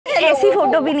ऐसी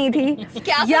फोटो भी नहीं थी.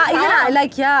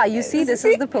 Yeah, you see, this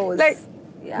is the pose. Like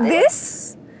this,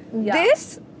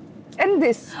 this, and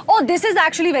this. Oh, this is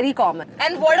actually very common.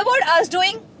 And what about us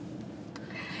doing?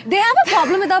 They have a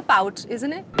problem with our pout,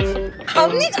 isn't it?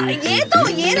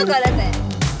 ये तो गलत है.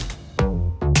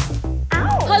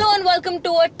 Hello and welcome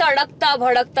to a tadakta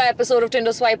bhadakta episode of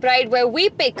Tinder Swipe Right, where we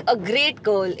pick a great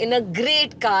girl in a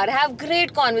great car, have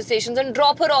great conversations and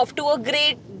drop her off to a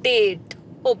great date.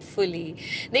 Hopefully.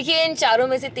 देखिए इन चारों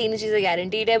में से तीन चीजें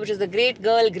guaranteed है, which is the great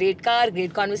girl, great car,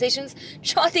 great conversations.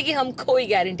 चौथी की हम कोई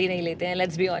guarantee नहीं लेते हैं.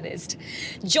 Let's be honest.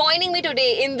 Joining me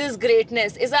today in this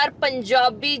greatness is our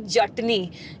Punjabi Jattni,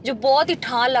 जो बहुत ही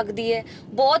ठां लगती है,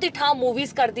 बहुत ही ठां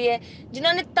movies करती है,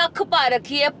 जिन्होंने तक पा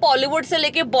रखी है Bollywood से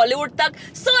लेके Bollywood तक.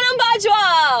 Sonam Bajwa.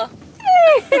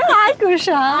 Hi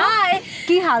Kusha. Hi.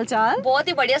 की हाल चाल? बहुत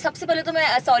ही बढ़िया. सबसे पहले तो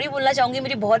मैं सॉरी बोलना चाहूंगी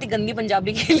मेरी बहुत ही गंदी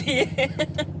पंजाबी के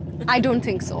लिए. I don't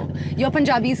think so. Your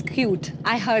Punjabi is cute.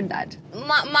 I heard that.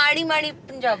 माड़ी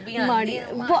पंजाबी आती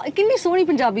है. कितनी सोहनी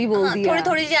पंजाबी बोलती है.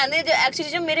 थोड़ी सी आती है. जो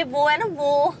एक्चुअली जो मेरे वो है ना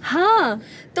वो. हाँ.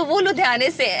 तो वो लुधियाने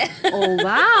से है. Oh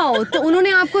wow. तो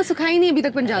उन्होंने आपको सिखाई नहीं अभी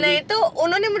तक पंजाबी? नहीं तो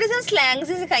उन्होंने मुझे सिर्फ स्लैंग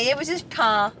से सिखाई है, which is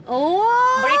ठा. Oh.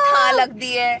 बड़ी ठा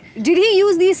लगती है. Did he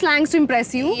use these slangs to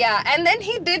impress you? Yeah, and then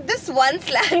he did this one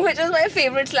slang, which is my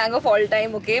favorite slang of all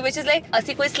time. Okay, which is like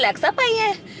असी कोई slacks पाई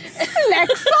है.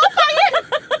 Slacks पाई है.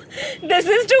 This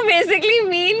is to basically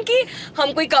mean कि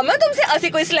हम कोई कम है तुमसे असी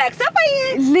कोई slacks पाई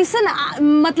है. Listen,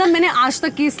 मतलब मैंने आज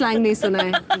तक की slang नहीं सुना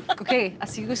है. Okay,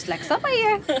 असी कोई slacks पाई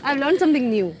है. I've learned something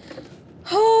new.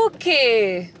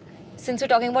 Okay. Since we're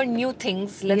talking about new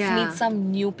things, let's meet some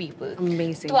new people.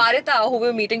 Amazing. Twarita, who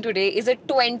we're meeting today, is a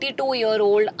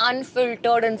 22-year-old,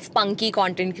 unfiltered and spunky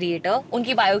content creator.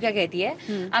 उनकी bio क्या कहती है?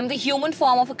 I'm the human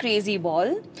form of a crazy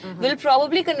ball. Will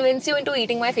probably convince you into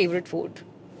eating my favorite food.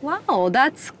 Wow,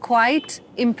 that's quite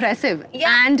impressive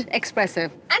and expressive.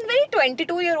 And very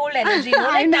 22-year-old energy. You know?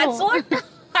 I know. That's what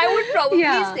I would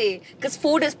probably say. Because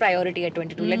food is priority at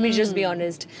 22. Let me just be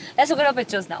honest. Let's look at our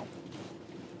pictures now.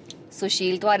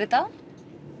 Sushil Twarita,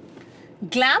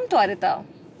 Glam Twarita,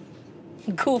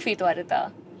 Goofy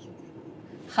Twarita,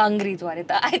 Hungry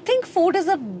Twarita. I think food is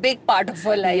a big part of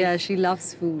her life. Yeah, she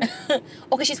loves food.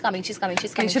 Okay, she's coming.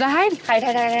 Okay, should I hide?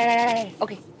 Hide.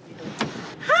 Okay.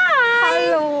 Hi.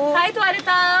 Hello. Hi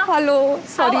Twarita. Hello.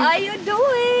 Sorry. How are you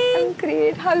doing? I'm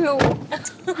great. Hello.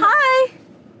 Hi.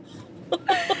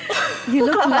 You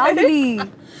look lovely.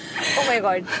 Oh my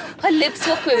god. Her lips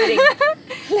were quivering.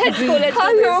 Let's go do this.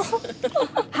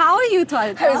 How are you,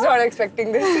 Twarita? I was not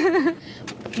expecting this.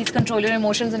 Please control your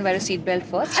emotions and wear a seatbelt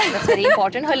first. That's very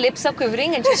important. Her lips are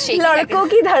quivering and she's shaking. लड़कों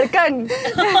की धड़कन.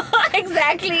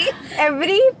 Exactly.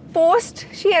 Every post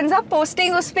she ends up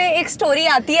posting, उसपे एक story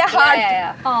आती है heart.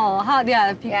 Yeah. Oh,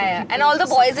 Yeah. And all the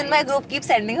boys in my group keep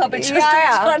sending her pictures to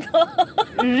each other.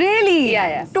 Really?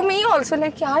 Yeah. To me also,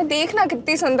 like यार देखना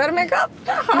कितनी सुंदर मैं कहा.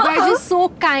 You guys are so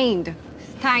kind.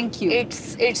 Thank you.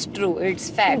 It's true. It's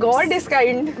fact. God is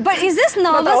kind. But is this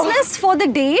nervousness for the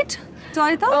date,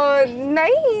 Twarita?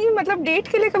 नहीं, मतलब date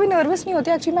के लिए कभी नर्वस नहीं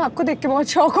होती. एक्चुअली मैं आपको देख के बहुत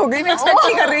शॉक हो गई. मैं एक्सपेक्ट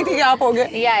नहीं कर रही थी कि आप हो गए.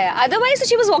 Yeah. Otherwise,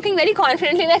 she was walking very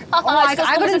confidently, like,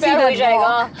 I couldn't see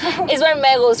that. इस बार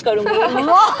मैं ghost करूँगी.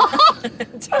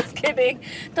 Just kidding.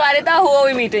 Twarita, who are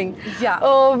we meeting?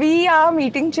 Yeah. We are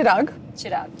meeting Chirag.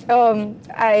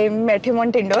 I met him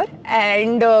on Tinder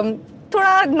and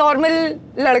थोड़ा normal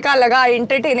लड़का लगा,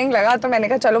 entertaining लगा, तो मैंने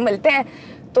कहा चलो मिलते हैं.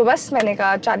 तो बस मैंने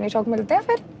कहा चांदनी चौक मिलते हैं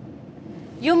फिर.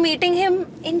 You meeting him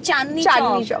in Chandni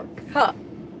Chowk. हाँ.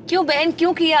 क्यों बहन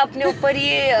क्यों किया अपने ऊपर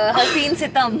ये हसीन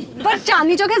सितम? But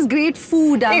Chandni Chowk has great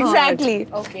food. Exactly.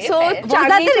 Okay. So was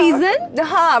that the reason?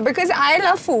 हाँ, because I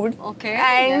love food. Okay.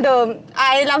 And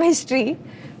I love history.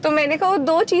 तो मैंने कहा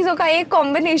दो चीजों का एक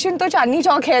कॉम्बिनेशन तो चांदनी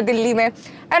चौक है दिल्ली में.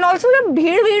 एंड ऑल्सो जब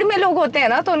भीड़ में लोग होते हैं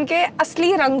ना तो उनके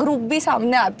असली रंग रूप भी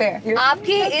सामने आते हैं.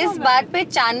 आपकी इस बात पे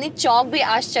चांदनी चौक भी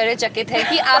आश्चर्यचकित है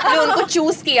कि आपने उनको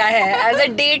चूज किया है as a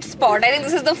date spot. I think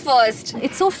this is the first.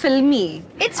 It's so filmy.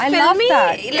 It's filmy,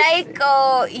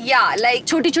 like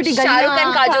छोटी-छोटी गलियां. शाहरुख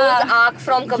खान काजोल आँख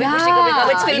from कभी खुशी कभी गम.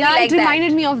 It's filmy like that. It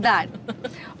reminded me of that.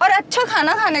 और अच्छा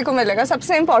खाना खाने को मिलेगा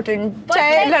सबसे इम्पोर्टेंट.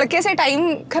 चाहे लड़के से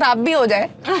टाइम खराब भी हो जाए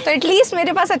तो एटलीस्ट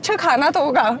मेरे पास अच्छा खाना तो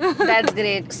होगा. That's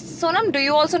great. Sonam, do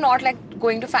you also not like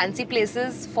going to fancy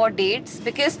places for dates?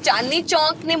 Because Chandni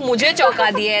Chowk ने मुझे चौंका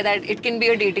दिया है that it can be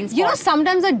a dating spot. You know,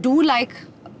 sometimes I do like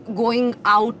going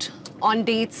out on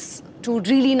dates to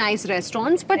really nice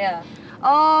restaurants, but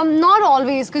not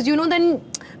always, because you know then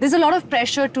there's a lot of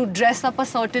pressure to dress up a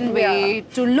certain way,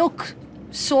 to look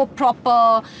so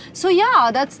proper. So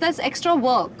yeah, that's extra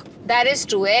work. That is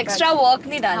true. Extra work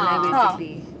नहीं डालना है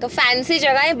basically. तो fancy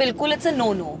जगह है बिल्कुल it's a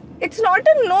no. it's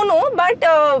not a no but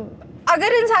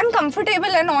अगर इंसान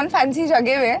comfortable है नॉन फैंसी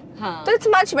जगह में तो it's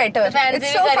much better.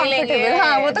 It's so comfortable.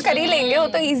 हाँ वो तो कर ही लेंगे, वो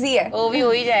तो इजी है. वो भी हो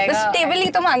ही जाएगा. बस स्टेबल ही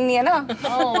तो मांगनी है ना.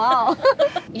 Oh wow.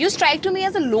 You strike to me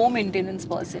as a low maintenance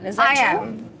person. Is that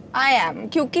true? I am.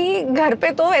 क्योंकि घर पे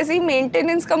तो वैसे ही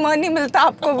मेंटेनेंस का मन नहीं मिलता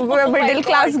आपको. मिडिल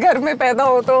क्लास घर में पैदा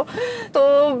हो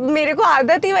तो मेरे को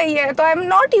आदत ही वही है. तो I am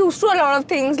not used to a lot of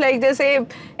things like जैसे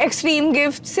एक्सट्रीम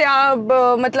गिफ्ट्स या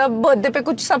मतलब बर्थडे पे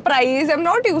कुछ surprise. I am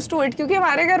not used to it. क्योंकि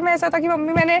हमारे घर में ऐसा था कि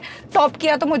मम्मी मैंने टॉप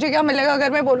किया तो मुझे क्या मिलेगा.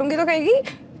 अगर मैं बोलूंगी तो कहेगी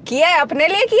किया है, अपने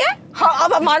लिए किया है. हाँ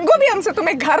अब मांगो भी हमसे.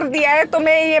 तुम्हें घर दिया है,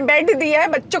 तुम्हें ये बेड दिया है,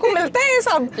 बच्चों को मिलता है ये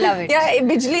सब. या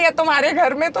बिजली है तुम्हारे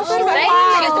घर में तो फिर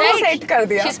सेट कर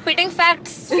दिया. She's spitting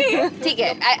facts. ठीक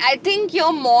है. I think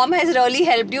your mom has really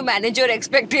helped you manage your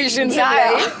expectations.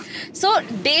 So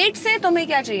date से तुम्हें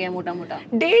क्या चाहिए मोटा मोटा?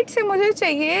 डेट से मुझे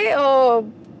चाहिए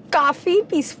काफी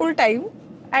peaceful time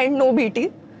and no BT.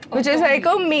 which is like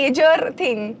a major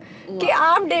thing. कि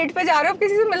आप डेट पे जा रहे हो,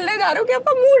 किसी से मिलने जा रहे हो कि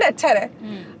आपका मूड अच्छा रहे.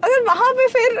 अगर वहाँ पे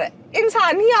फिर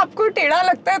इंसान ही आपको टेढ़ा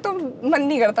लगता है तो मन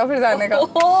नहीं करता फिर जाने का.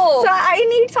 So I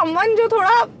need someone जो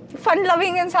थोड़ा फन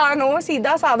लविंग इंसान हो,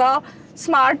 सीधा साधा,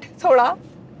 स्मार्ट थोड़ा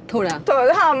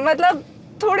तो हाँ मतलब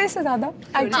थोड़े से ज्यादा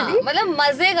एक्चुअली. मतलब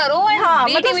मजे करो एंड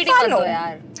बीटी वीटी कर दो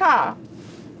यार. हाँ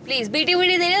प्लीज बीटी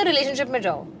वीटी देने और रिलेशनशिप में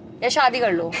जाओ या शादी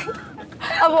कर लो.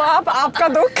 अब आपका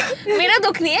दुख. मेरा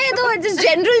दुख नहीं है, ये तो just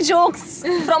general jokes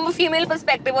from a female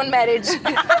perspective on marriage.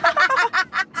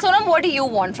 Sonam, what do you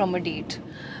want from a date?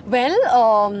 Well,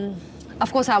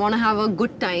 of course I want to have a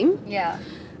good time. Yeah.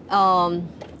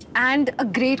 And a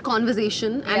great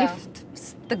conversation. And if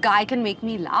the guy can make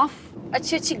me laugh.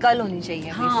 अच्छी गल होनी चाहिए.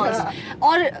 हाँ.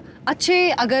 और अच्छे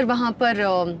अगर वहाँ पर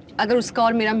अगर उसका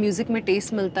और मेरा म्यूजिक में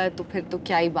टेस्ट मिलता है तो फिर तो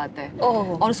क्या ही बात है.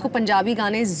 और उसको पंजाबी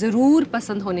गाने जरूर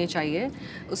पसंद होने चाहिए.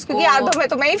 उसको यादों में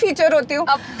तो मैं ही फीचर होती हूँ.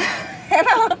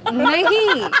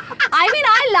 नहीं, I mean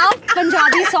I love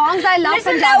Punjabi songs. I love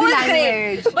Punjabi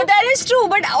language. But that is true.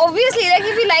 But obviously, like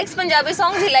if he likes Punjabi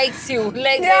songs, he likes you.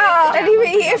 Like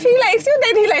if he likes you,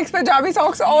 then he likes Punjabi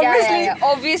songs. Obviously,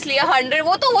 obviously 100.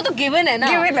 वो तो given है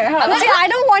ना. Given है. See, I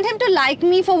don't want him to like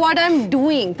me for what I'm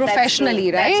doing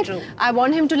professionally, right? That's true. I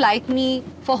want him to like me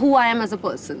for who I am as a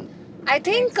person. I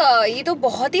think ये तो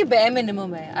बहुत ही bare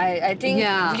minimum है. I think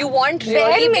you want really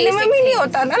bare basic minimum ही नहीं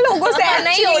होता ना लोगों से.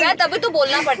 नहीं हो रहा तभी तो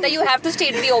बोलना पड़ता है. You have to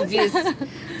state the obvious.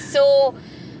 So,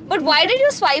 but why did you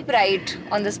swipe right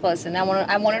on this person? I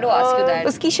wanted to ask you that.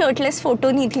 उसकी shirtless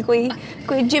photo नहीं थी,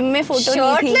 कोई gym में photo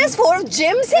नहीं थी. Shirtless photo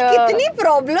gym से कितनी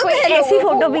problem है. कोई ऐसी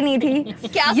photo भी नहीं थी.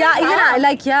 क्या?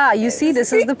 Yeah, you see,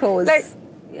 this is the pose. Like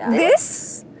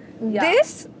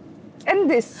this.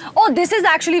 And this. Oh, this is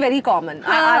actually very common.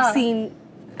 I've seen.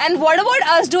 And what about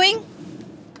us doing?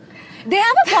 They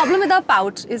have a problem with our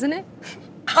pouch, isn't it?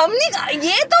 हम नहीं,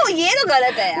 ये तो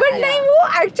गलत है. But नहीं, वो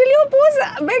actually वो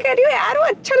pose मैं कह रही हूँ यार वो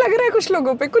अच्छा लग रहा है कुछ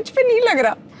लोगों पे, कुछ पे नहीं लग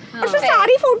रहा. और फिर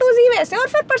सारी फोटोज ही वैसे, और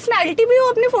फिर पर्सनालिटी भी वो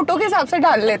अपने फोटो के हिसाब से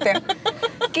डाल लेते हैं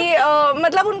कि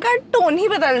मतलब उनका टोन ही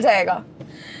बदल जाएगा.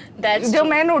 जो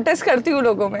मैं नोटिस करती हूँ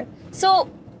लोगों में. So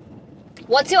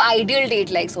what's your ideal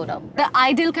date like, Sonam? The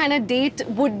ideal kind of date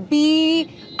would be,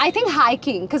 I think,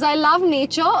 hiking, because I love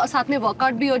nature. साथ में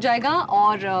workout भी हो जाएगा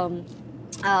और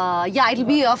yeah, it'll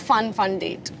be a fun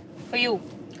date. For you?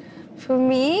 For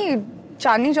me,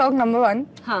 Chandni Chowk #1.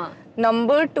 हाँ.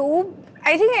 #2,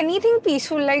 I think anything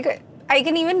peaceful, like I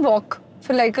can even walk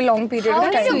for like a long period of time.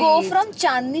 How did you go from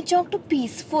Chandni Chowk to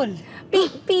peaceful?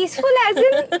 Peaceful as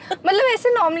in मतलब ऐसे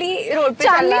normally road पे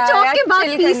चांदनी चौक के बाद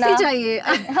peace भी चाहिए.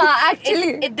 हाँ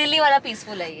actually Delhi वाला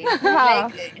peaceful है ये.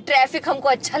 Like traffic हमको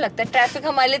अच्छा लगता है. Traffic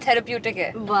हमारे लिए therapeutic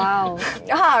है. Wow.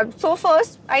 हाँ, so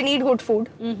first I need good food.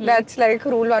 That's like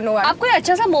rule 101. आप कोई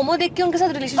अच्छा सा मोमो देख के उनके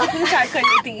साथ relationship में start कर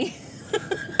लेती.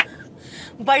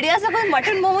 बढ़िया सा कोई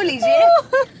मटन मोमो लीजिए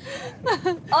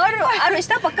और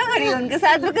रिश्ता पक्का करिए उनके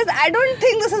साथ, because I don't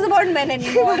think this is about men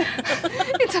anymore.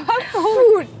 It's about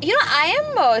food. You know, I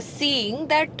am seeing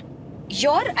that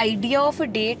your idea of a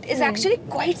date is actually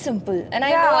quite simple, and I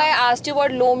know I asked you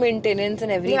about low maintenance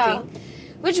and everything,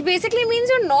 which basically means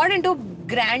you're not into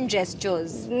grand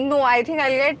gestures. No, I think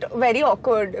I'll get very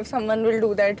awkward if someone will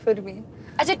do that for me.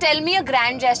 Achha, tell me a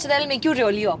grand gesture that'll make you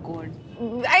really awkward.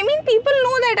 I mean, people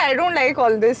know that I don't like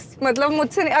all this. मतलब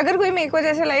मुझसे अगर कोई मेरे को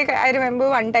जैसे like I remember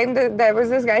one time there was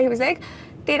this guy, he was like,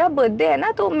 तेरा birthday है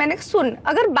ना, तो मैंने सुन,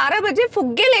 अगर 12 बजे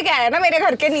फुग्गे लेके आया ना मेरे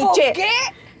घर के नीचे,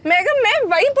 मैं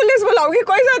वही पुलिस बुलाऊंगी,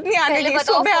 कोई जरूरत नहीं आने की।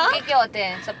 सुबह क्या होते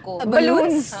हैं सबको?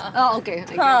 बलून्स। ओके।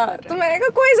 हाँ, तो मैंने कहा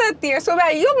कोई जरूरत नहीं है, सुबह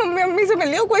आइयो, मम्मी से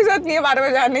मिलियो, कोई जरूरत नहीं है 12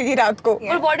 बजे आने की रात को।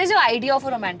 But what is your idea of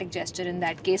a romantic gesture in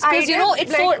that case? Because you know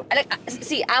it's so like,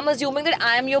 see, I'm assuming that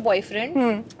I am your boyfriend,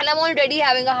 and I'm already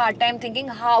having a hard time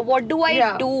thinking what do I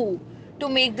do to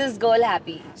make this girl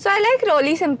happy? So I like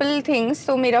really simple things.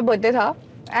 So मेरा birthday था,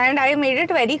 and I made it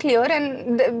very clear,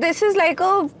 and this is like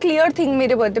a clear thing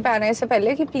मेरे birthday पे आने से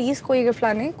पहले कि please कोई gift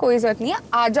लाने कोई जरूरत नहीं है,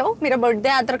 आ जाओ, मेरा birthday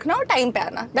याद रखना और टाइम पे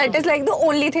आना. That is like the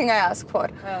only thing I ask for.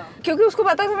 क्योंकि उसको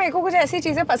पता था मेरे को कुछ ऐसी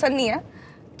चीजें पसंद नहीं है,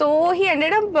 तो he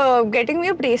ended up getting me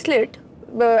a bracelet,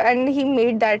 and he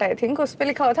made that, I think उस पे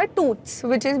लिखा हुआ था Toots,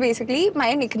 which is basically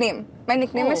my nickname. My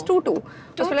nickname is Tutu.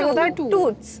 उस पे लिखा था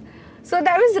Toots. So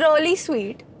that was really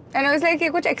sweet, and I was like ये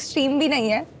कुछ extreme भी नहीं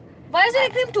है. Why is your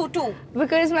nickname Tutu?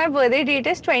 Because my birthday date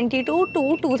is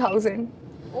 22/2/2000.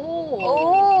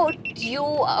 Oh, you,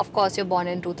 of course, you're born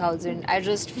in 2000. I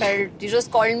just felt, you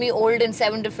just called me old in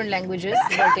 7 different languages,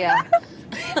 but yeah.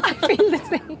 I feel the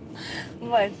same.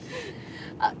 But,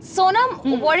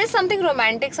 Sonam, what is something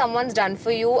romantic someone's done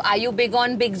for you? Are you big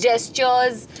on big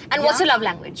gestures? And what's your love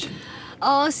language?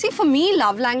 See, for me,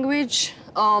 love language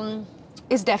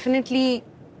is definitely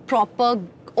proper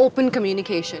open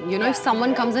communication. You know, if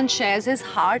someone comes and shares his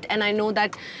heart, and I know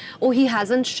that, oh, he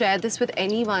hasn't shared this with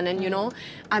anyone, and you know,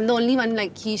 I'm the only one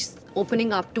like he's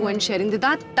opening up to and sharing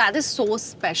that is so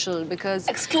special, because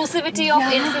exclusivity of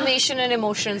information and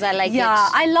emotions. I like it. Yeah,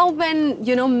 I love when,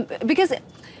 you know, because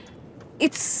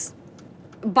it's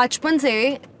bachpan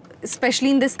se,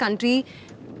 especially in this country,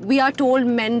 we are told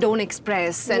men don't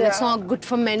express, and it's not good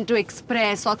for men to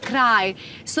express or cry.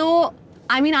 So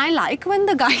I mean, I like when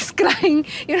the guy's crying.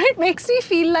 You know, it makes me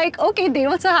feel like, okay, they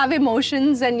also have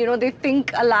emotions, and you know, they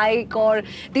think alike or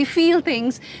they feel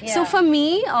things. Yeah. So for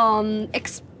me,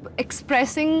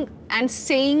 expressing and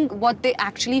saying what they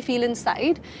actually feel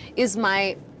inside is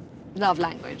my love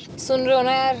language. सुन रहे हो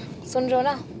ना यार, सुन रहे हो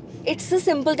ना? It's the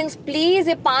simple things. Please,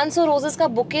 ये 500 roses का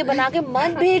bouquet बना के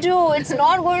मत भेजो. It's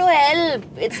not going to help.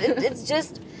 It's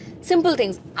just simple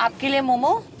things. आपके लिए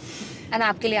मोमो and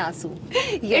आपके लिए आंसू.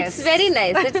 Yes. It's very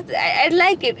nice. I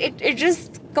like it. It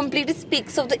just completely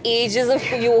speaks of the ages of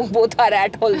you both are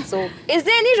at also. Is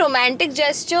there any romantic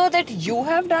gesture that you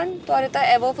have done, Twarita,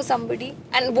 ever for somebody?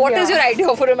 And what is your idea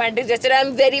of a romantic gesture?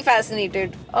 I'm very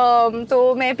fascinated.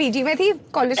 तो मैं PG में थी,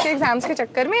 college के exams के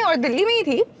चक्कर में, और दिल्ली में ही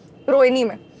थी, रोहिणी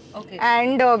में. Okay.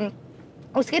 And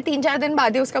उसके 3-4 दिन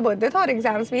बाद ही उसका बर्थडे था और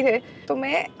एग्जाम्स भी थे, तो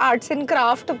मैं आर्ट्स एंड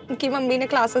क्राफ्ट की मम्मी ने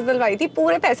क्लासेस दिलवाई थी.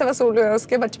 पूरे पैसे वसूल हुए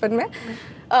उसके बचपन में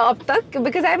अब तक,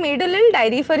 because I made a little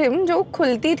diary for him जो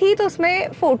खुलती थी तो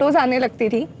उसमें फोटोज आने लगती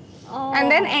थी, एंड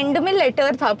देन एंड में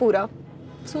लेटर था पूरा.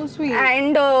 So sweet.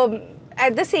 And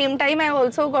at the same time I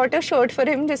also got a shirt for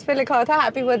him जिसपे लिखा हुआ था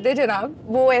हैप्पी बर्थडे जनाब.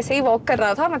 वो ऐसे ही वॉक कर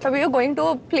रहा था, मतलब we are going to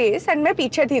a place and मैं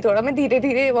पीछे थी थोड़ा, मैं धीरे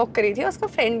धीरे वॉक कर रही थी. उसका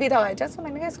फ्रेंड भी था बाई चांस, तो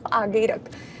मैंने कहा इसको आगे ही रख,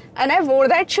 एंड आई वोर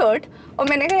दैट शर्ट. और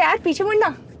मैंने कहा यार पीछे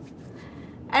मुड़ना,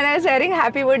 and I was wearing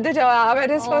happy birthday जवाब,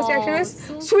 and his first reaction was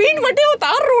sweet बटे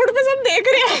उतार, रोड पे सब देख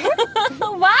रहे हैं.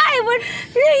 Why?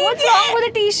 What's wrong with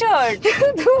the t-shirt?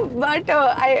 But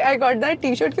I got that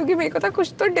t-shirt क्योंकि मेरे को था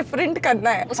कुछ तो different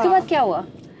करना है. उसके बाद क्या हुआ?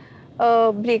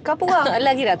 ब्रेकअप हुआ.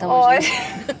 लग ही रहा था और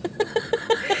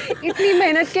इतनी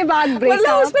मेहनत के बाद ब्रेकअप.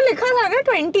 मतलब उसमें लिखा था ना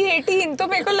 2018, तो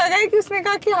मेरे को लगा है कि उसने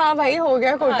कहा कि हाँ भाई हो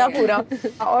गया कोटा पूरा.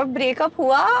 और ब्रेकअप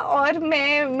हुआ और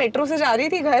मैं मेट्रो से जा रही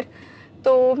थी घर,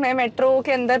 तो मैं मेट्रो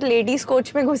के अंदर लेडीज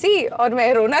कोच में घुसी और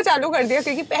मैं रोना चालू कर दिया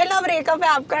क्योंकि पहला ब्रेकअप है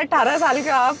आपका, 18 साल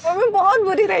का आप. और मैं बहुत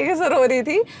बुरी तरीके से रो रही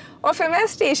थी. और फिर मैं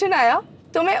स्टेशन आया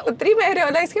तो मैं उतरी, मैं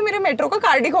रियलाइज कि मेरे मेट्रो का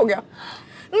कार्ड ही खो गया.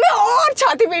 मैं और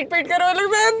छाती पीट कर रहा,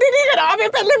 मैं दिल ही खराब है,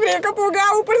 पहले ब्रेकअप हो गया,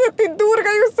 ऊपर से इतनी दूर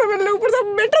गई उससे मिलने, ऊपर से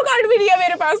मेट्रो कार्ड भी नहीं है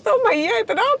मेरे पास. तो भैया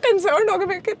इतना कंसर्न हो गया,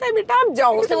 मैं कहता है बेटा आप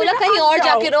जाओ. उसने बोला कहीं और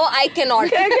जाके रो. I can not.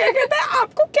 कहता है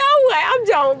आपको क्या हुआ है, आप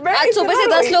जाओ. मैं आज सुबह से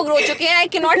 10 लोग रो चुके हैं. I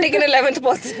can not take an 11th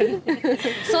person.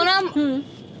 Sonam,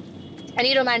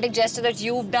 any romantic gesture that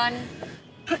you've done?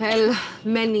 Well,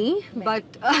 many, but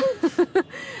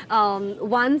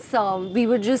once we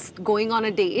were just going on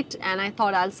a date and I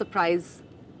thought I'll surprise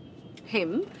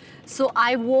him. So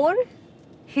I wore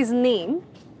his name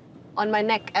on my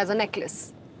neck as a necklace.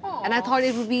 Aww. And I thought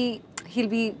he'll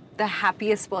be the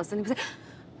happiest person. He was like,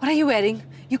 what are you wearing?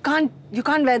 You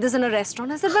can't wear this in a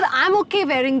restaurant. I said, but I'm okay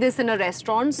wearing this in a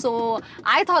restaurant. So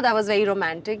I thought that was very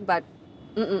romantic, but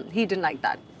he didn't like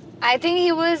that. I think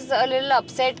he was a little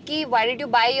upset ki why did you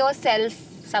buy yourself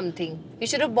something? You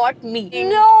should have bought me.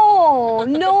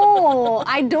 No,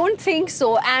 I don't think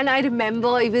so. And I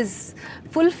remember it was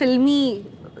full filmy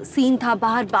scene था,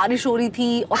 बाहर बारिश हो रही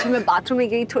थी और फिर मैं bathroom में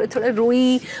गई, थोड़े थोड़े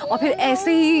रोई और फिर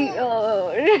ऐसे ही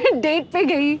डेट पे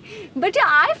गई. But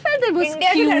I felt it was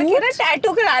India की लड़की ना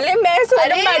टैटू करा ले, मैं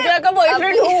सोनम बाजवा का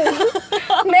बॉयफ्रेंड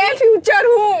हूँ, मैं फ्यूचर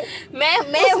हूँ, मैं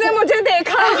उसने मुझे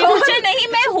देखा. फ्यूचर नहीं,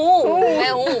 मैं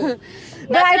हूँ.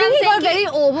 But I think he got very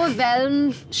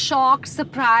overwhelmed, shocked,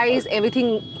 surprised, everything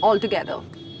all together.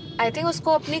 I think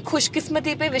उसको अपनी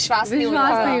खुशकिस्मती पे विश्वास नहीं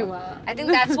हुआ. I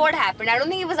think that's what happened. I don't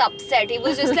think he was upset. He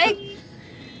was just like,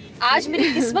 आज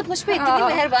मेरी किस्मत मुझ पे इतनी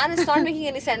मेहरबान. It's not making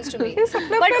any sense to me.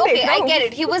 But okay, I get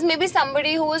it. He was maybe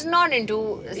somebody who was not into,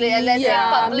 let's say,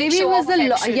 public show of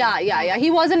affection. Yeah.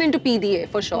 He wasn't into PDA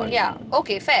for sure. Yeah.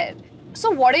 Okay, fair.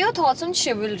 So, what are your thoughts on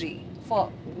chivalry? For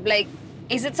like,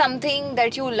 is it something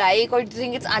that you like, or do you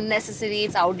think it's unnecessary?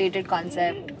 It's outdated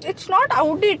concept. It's not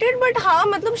outdated, but हाँ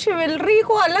मतलब chivalry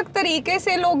को अलग तरीके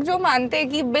से लोग जो मानते हैं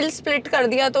कि बिल स्प्लिट कर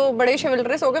दिया तो बड़े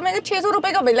chivalrous हो गए. मैं 600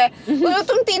 रुपए का बिल है, तो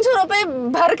तुम 300 रुपए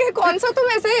भर के कौन सा तुम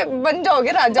ऐसे बन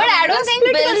जाओगे राजा. But I don't think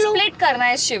bill split करना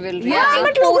है chivalry. I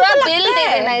think पूरा bill दे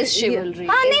देना है chivalry.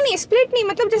 हाँ नहीं split नहीं,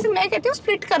 मतलब जैसे मैं कहती हूँ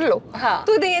split कर लो,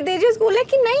 तो they just go like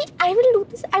कि नहीं I will do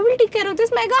this, I will take care of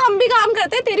this. मैं कहा हम भी काम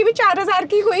करते हैं, तेरी भी 4000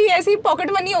 की कोई ऐसी पॉकेट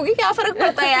मनी होगी, क्या फर्क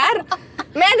पड़ता है यार,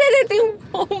 मैं दे देती हूँ,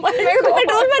 मेरे को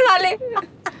पेट्रोल भरवा ले.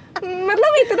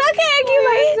 मतलब इतना क्या है कि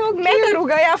भाई मैं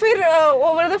करूँगा, या फिर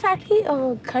ओवर द फैक्ट कि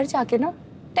घर जाके ना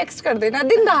टेक्स्ट कर देना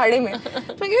दिन दहाड़े में.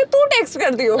 तो तू टेक्स्ट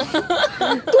कर दियो,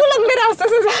 तू लंबे रास्ते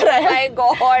से जा रहा है. My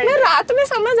God. मैं रात में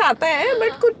समझ आता है,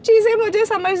 बट कुछ चीजें मुझे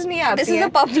समझ नहीं आती. This is a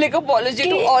public apology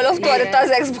to all of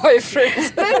Twarita's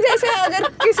ex-boyfriends. जैसे अगर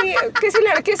किसी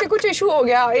लड़के से कुछ इशू हो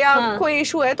गया या कोई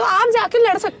इशू है, तो आप जाके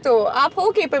लड़ सकते हो, आप हो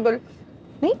केपेबल.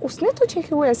 नहीं उसने तुझे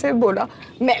क्यों ऐसे बोला,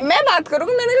 मैं बात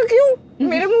करूँगी. मैंने कहा क्यों,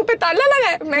 मेरे मुंह पे ताला लगा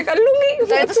है, मैं कर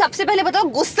लूंगी. तो सबसे पहले बताओ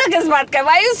गुस्सा किस बात का है?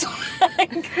 Why you so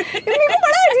मेरे को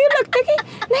बड़ा अजीब लगता है कि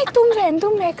नहीं तुम रहने दो,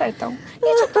 मैं करता हूँ.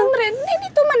 तुम रहने, नहीं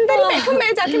तुम अंदर ही बैठो,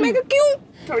 मैं जाके. मैं क्यों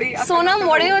थोड़ी. Sonam,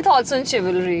 what are your thoughts on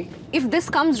chivalry? If this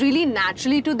comes really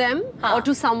naturally to them or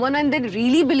to someone and they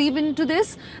really believe into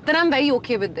this, then I'm very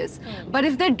okay with this.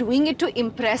 But if they're doing it to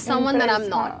impress someone, then I'm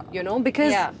not, you know,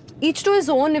 because each to his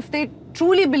own. If they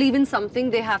truly believe in something,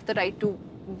 they have the right to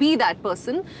be that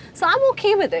person. So I'm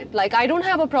okay with it. Like, I don't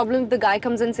have a problem if the guy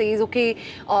comes and says, okay,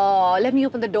 let me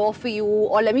open the door for you,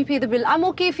 or let me pay the bill. I'm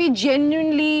okay if he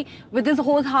genuinely, with his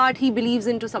whole heart, he believes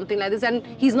into something like this, and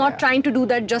he's not trying to do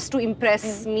that just to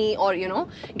impress me or, you know,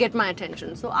 get my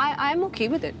attention. So I'm okay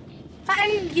with it.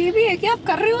 And ये भी है कि आप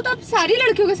कर रहे हो तो आप सारी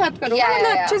लड़कियों के साथ करो,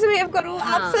 मतलब अच्छे से बिहेव करो.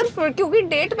 आप सिर्फ क्योंकि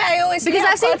डेट पे आए हो इसलिए.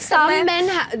 Because I've seen some men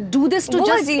do this to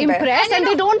just impress and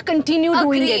they don't continue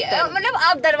doing it. मतलब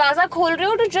आप दरवाजा खोल रहे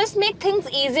हो to just make things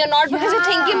easier, not because you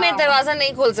think कि मैं दरवाजा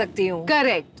नहीं खोल सकती हूँ.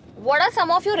 Correct. What are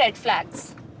some of your red flags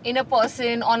in a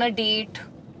person on a date?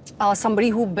 Somebody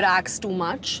who brags too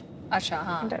much. अच्छा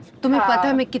हाँ. तुम्हें पता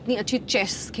है मैं कितनी अच्छी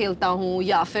चेस खेलता हूँ,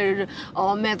 या फिर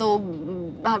मैं तो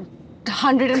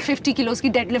 150 kilos की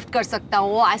deadlift कर सकता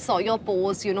हूँ. I saw your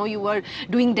post, you know, you were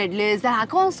doing deadlifts. I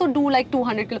can also do like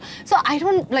 200 kilos. So I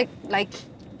don't like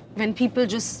when people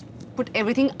just put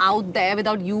everything out there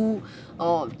without you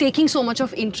taking so much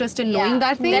of interest in knowing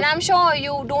that thing. Then I'm sure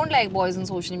you don't like boys on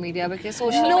social media, because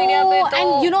social media पे तो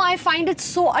and you know, I find it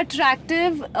so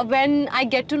attractive when I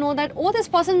get to know that, oh, this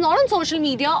person's not on social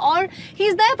media, or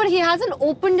he's there but he hasn't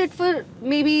opened it for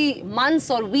maybe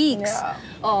months or weeks.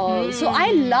 So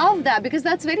I love that, because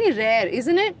that's very rare,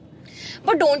 isn't it?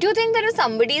 But don't you think that if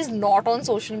somebody is not on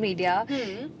social media,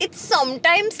 it's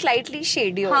sometimes slightly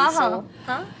shady also?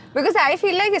 Because I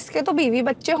feel like इसके तो बीवी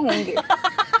बच्चे होंगे.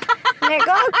 मैं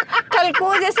कहा कल को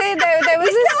जैसे there was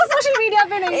this social media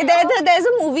पे नहीं. There's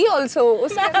a movie also.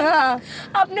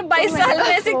 आपने 22 साल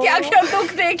में से क्या क्या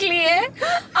दुख देख लिए,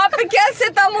 आप पे क्या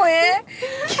सितम हुए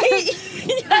कि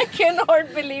I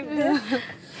cannot believe this.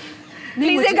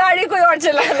 Please ये गाड़ी कोई और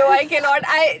चला लो. I cannot.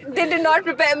 They did not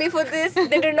prepare me for this.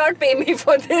 They did not pay me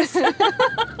for this.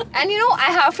 And you know,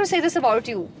 I have to say this about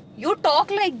you. You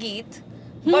talk like Geet,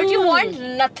 but you want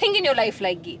nothing in your life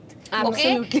like Geet.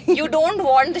 Absolutely. Okay? You don't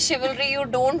want the chivalry, you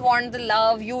don't want the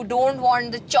love, you don't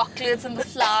want the chocolates and the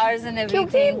flowers and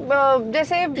everything. क्योंकि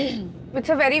जैसे it's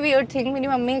a very weird thing. मेरी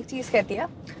mummy एक चीज कहती है,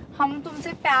 हम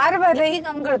तुमसे प्यार भले ही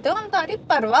कम करते हो, हम तुम्हारी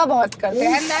परवाह बहुत करते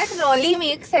हैं. And that really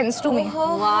makes sense to me.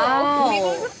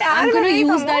 Wow. I'm going to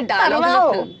use that dialogue in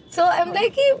the film. So I'm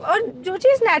like कि और जो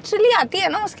चीज naturally आती है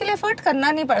ना, उसके लिए effort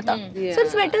करना नहीं पड़ता. So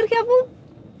it's better कि आप वो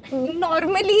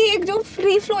normally एक जो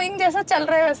free flowing जैसा चल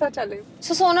रहा है वैसा चले.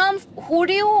 So Sonam, who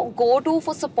do you go to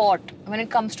for support when it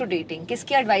comes to dating?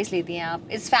 किसकी advice लेती हैं आप?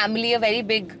 Is family a very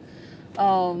big,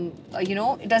 you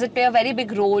know, does it play a very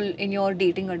big role in your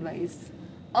dating advice?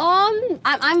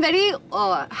 I'm very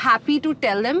happy to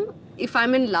tell them if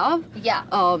I'm in love. Yeah.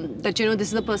 That this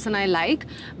is the person I like.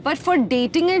 But for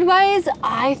dating advice,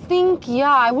 I think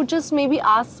I would just maybe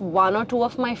ask one or two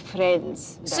of my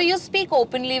friends. So you speak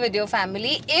openly with your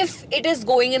family if it is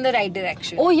going in the right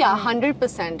direction. Oh yeah,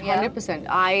 100%.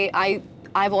 100%.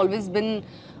 I've always been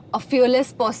a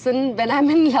fearless person when I'm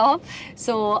in love.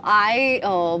 So I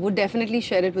would definitely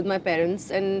share it with my parents,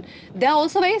 and they're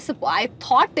also very I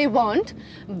thought they weren't,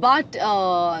 but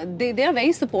they're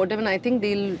very supportive, and I think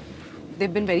they've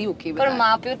been very okay with But that.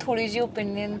 माँ पे थोड़ी जी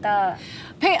opinion था.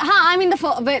 Hey, I mean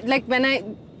like when I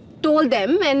told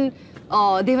them, and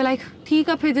they were like, ठीक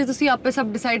है फिर तुसी आपे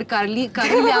सब decide कर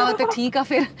लिया हो तो ठीक है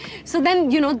फिर. So then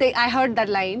I heard that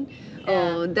line.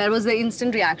 There was the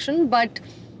instant reaction, but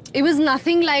it was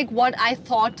nothing like what I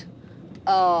thought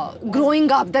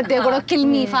growing up, that they're gonna kill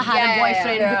me if I had a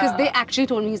boyfriend, because they actually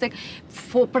told me, he's like,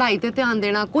 पढ़ाई पे ध्यान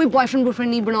देना, कोई boyfriend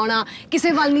नहीं बनाना,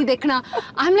 किसे वाल नहीं देखना.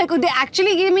 I'm like, oh, they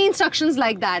actually gave me instructions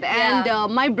like that.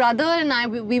 And my brother and I,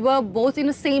 we were both in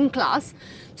the same class.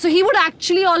 So he would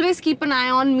actually always keep an eye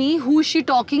on me. Who is she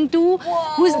talking to? Whoa.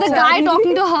 Who's the guy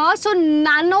talking to her? So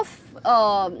none of,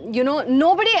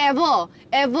 nobody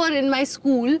ever in my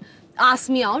school asked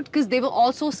me out, because they were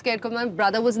also scared because my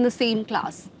brother was in the same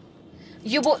class.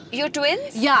 You're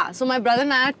twins? Yeah, so my brother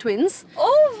and I are twins.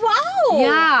 Oh, wow!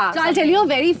 Yeah. So I'll tell you a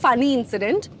very funny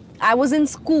incident. I was in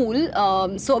school,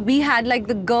 so we had like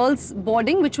the girls'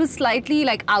 boarding, which was slightly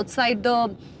like outside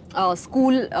the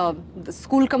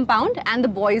school compound, and the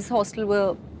boys' hostel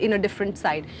were in a different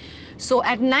side. So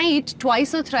at night,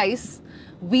 twice or thrice,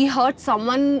 we heard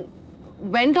someone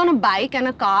went on a bike and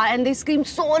a car, and they screamed,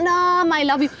 "Sonam, I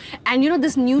love you!" And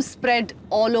this news spread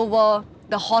all over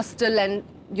the hostel and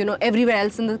everywhere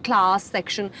else in the class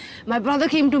section. My brother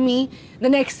came to me the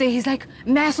next day. He's like,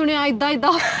 "Main sunya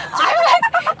idda."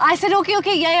 I said,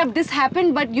 okay, yeah, this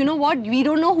happened, but you know what? We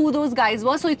don't know who those guys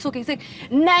were, so it's okay. He's like,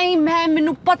 "Nahi,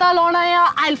 mainu pata launa hai.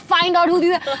 I'll find out who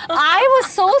these are." I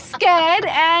was so scared,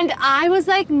 and I was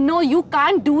like, "No, you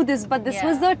can't do this." But this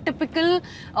was the typical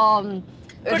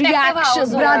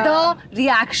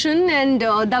reaction, and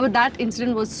that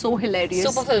incident was so hilarious.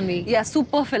 Super filmy. Yeah,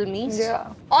 super filmy. Yeah.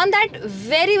 On that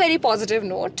very, very positive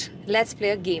note, let's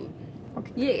play a game.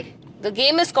 Okay. Yeah. The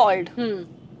game is called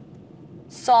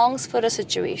Songs for a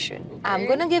Situation. Okay. I'm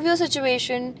gonna give you a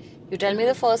situation. You tell me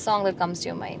the first song that comes to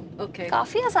your mind. Okay.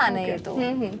 काफी आसान है ये तो.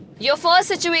 Your first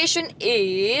situation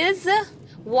is,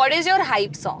 what is your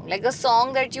hype song? Like a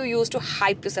song that you use to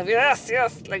hype yourself.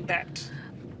 Yes, like that.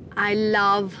 I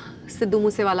love Sidhu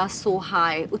Moosewala, So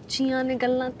High. Uchchiyan ne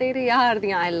gallan tere yaar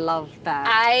diyan. I love that.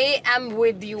 I am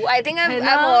with you. I think I've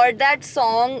heard that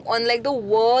song on like the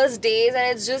worst days, and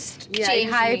it's just changed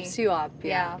it hypes me. you up.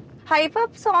 Yeah. Hype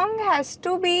up song has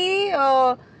to be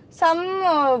some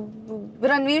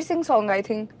Ranveer Singh song, I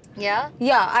think. Yeah?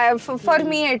 Yeah, for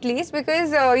me at least,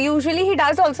 because usually he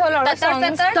does also a lot of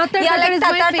songs. Tatar like is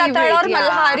my Tatar favorite, or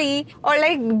Malhari, or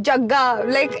like Jagga,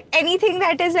 like anything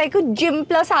that is like a gym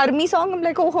plus army song. I'm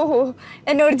like, oh,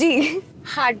 energy.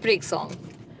 Heartbreak song.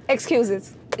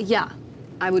 Excuses. Yeah,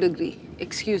 I would agree.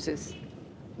 Excuses.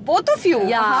 Both of you?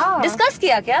 Yeah. Discuss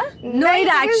kiya kya? No, it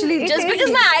actually... Just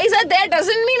because my eyes are there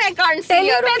doesn't mean I can't see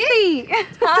her, okay?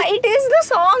 It is the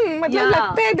song. मतलब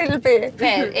लगता है दिल पे.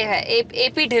 Fair.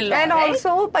 AP Dhillo. And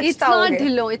also पछताओगे. It's not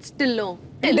Dhillo, it's Tillo.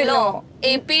 Tillo.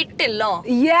 AP Tillo.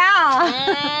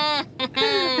 Yeah.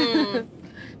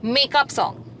 Makeup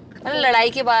song. लड़ाई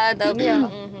के बाद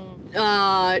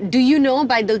Do You Know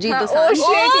by Diljit Dosanjh. Oh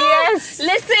shit, yes.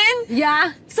 Listen.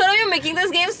 Yeah. So you're making this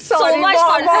game so Sorry, much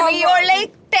fun for me. You're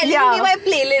like telling me my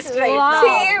playlist right now.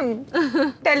 Same.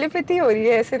 Telepathy हो रही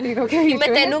है ऐसे तीनों के बीच में. मैं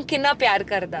तेनू कितना प्यार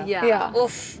करदा. Yeah.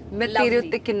 Uff. मैं तेरे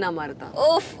उत्ते किन्ना मरदा.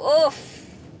 Uff.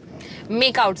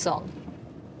 Make out song.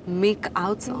 Make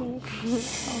out song.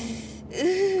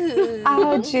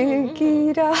 आज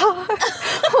की रात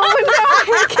होना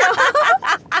है क्या?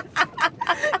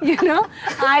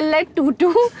 I'll let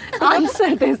Tutu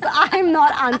answer this. I'm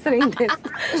not answering this.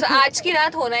 So आज की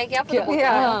रात होना है क्या?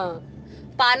 Yeah.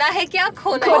 पाना है क्या?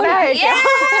 खोना है क्या?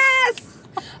 Yes.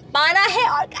 पाना है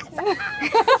और क्या?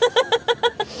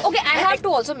 Okay, I have to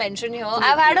also mention here,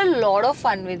 I've had a lot of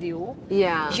fun with you.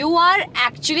 Yeah. You are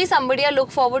actually somebody I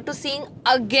look forward to seeing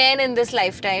again in this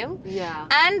lifetime. Yeah.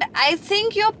 And I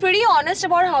think you're pretty honest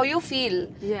about how you feel.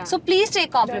 Yeah. So please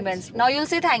take compliments. Now you'll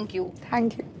say thank you.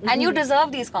 Thank you. And you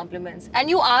deserve these compliments. And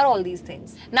you are all these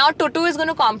things. Now Tutu is going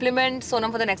to compliment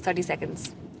Sonam for the next 30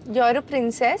 seconds. You're a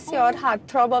princess. You're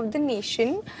heartthrob of the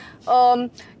nation.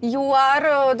 You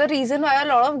are the reason why a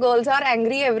lot of girls are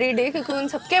angry every day क्योंकि उन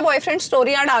सबके boyfriend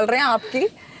स्टोरियाँ डाल रहे हैं आपकी.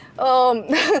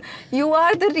 You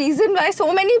are the reason why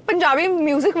so many Punjabi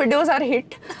music videos are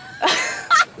hit.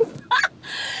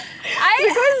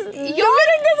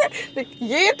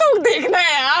 ये तो देखना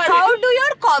है यार. How do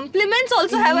your compliments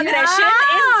also have aggression?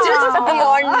 It's just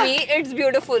beyond me. It's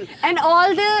beautiful. And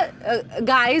all the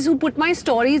guys who put my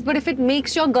stories, but if it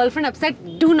makes your girlfriend upset,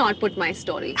 do not put my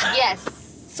story. Yes.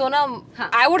 Sonam,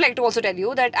 I would like to also tell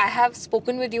you that I have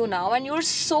spoken with you now, and you're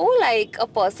so like a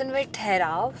person with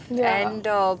therav and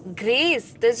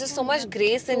grace. There's just so much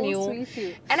grace in you.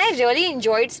 Sweet. And I really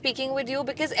enjoyed speaking with you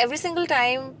because every single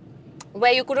time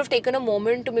where you could have taken a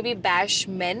moment to maybe bash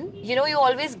men, you know, you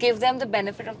always give them the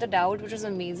benefit of the doubt, which was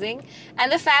amazing. And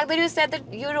the fact that you said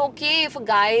that you're okay if a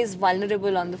guy is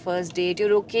vulnerable on the first date,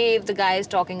 you're okay if the guy is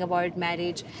talking about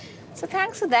marriage. So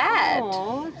thanks for that.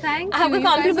 Oh, thank you. आपके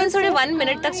compliments थोड़े 1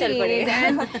 minute तक चल पड़े.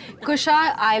 And Kusha,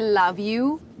 I love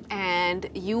you, and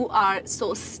you are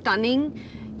so stunning.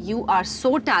 You are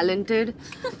so talented.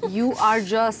 You are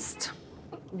just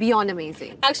beyond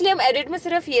amazing. Actually, हम edit में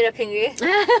सिर्फ ये रखेंगे.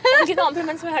 उनके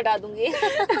compliments में हटा दूँगी.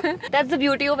 That's the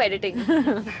beauty of editing.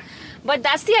 But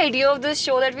that's the idea of this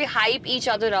show, that we hype each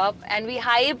other up and we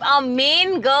hype our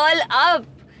main girl up.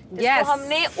 जिसको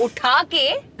हमने उठा के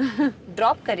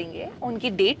drop करेंगे उनकी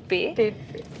date पे.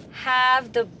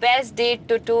 Have the best date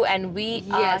to and we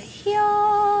are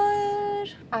here.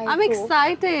 I'm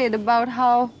excited about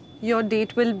how your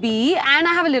date will be, and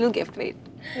I have a little gift. Wait.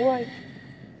 What?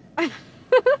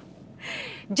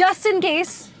 Just in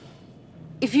case,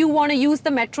 if you want to use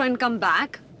the metro and come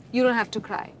back, you don't have to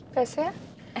cry. पैसे हैं?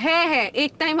 है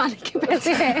एक time आने के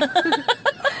पैसे हैं.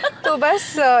 तो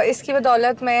बस इसकी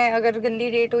बदौलत मैं अगर गंदी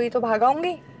डेट हुई तो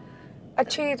भागाऊंगी.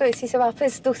 अच्छी तो इसी से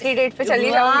वापस दूसरी डेट पे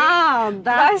चली जाऊंगी.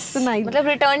 बस मतलब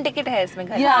return ticket है इसमें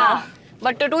घर. Yeah.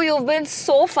 But Tutu, you've been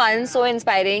so fun, so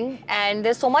inspiring, and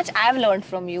there's so much I've learned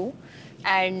from you.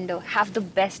 And have the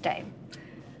best time.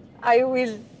 I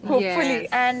will, hopefully. Yes.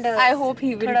 And I hope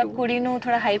he will थोड़ा too. कुड़ी नू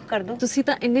थोड़ा hype कर दो. ਤੁਸੀਂ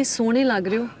ਤਾਂ ਇੰਨੇ ਸੋਹਣੇ ਲੱਗ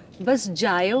ਰਹੇ ਹੋ. ਬਸ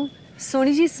ਜਾਇਓ,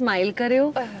 ਸੋਹਣੀ ਜੀ smile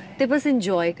ਕਰਿਓ ਤੇ ਬਸ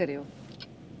enjoy ਕਰਿਓ.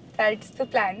 That's the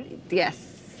plan. Yes.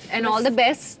 And all the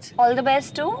best. All the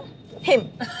best to Him.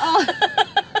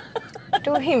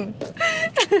 To him.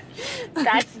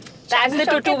 That's the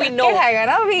Tutu we know. हैगा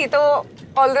ना अभी तो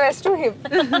all the best to him.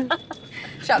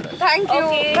 चलो, thank you.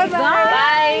 Okay.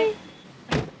 Bye.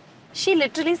 She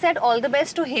literally said all the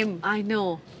best to him. I know.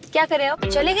 क्या करें अब?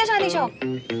 चलेंगे Chandni Chowk?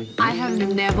 I have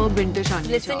never been to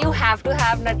Chandni Listen, Chowk. you have to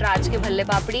have Nataraj के भल्ले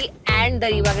पापड़ी and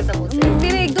दरीवा के समोसे.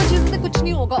 मेरे 1-2 चीज़ से कुछ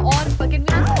नहीं होगा और can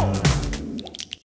we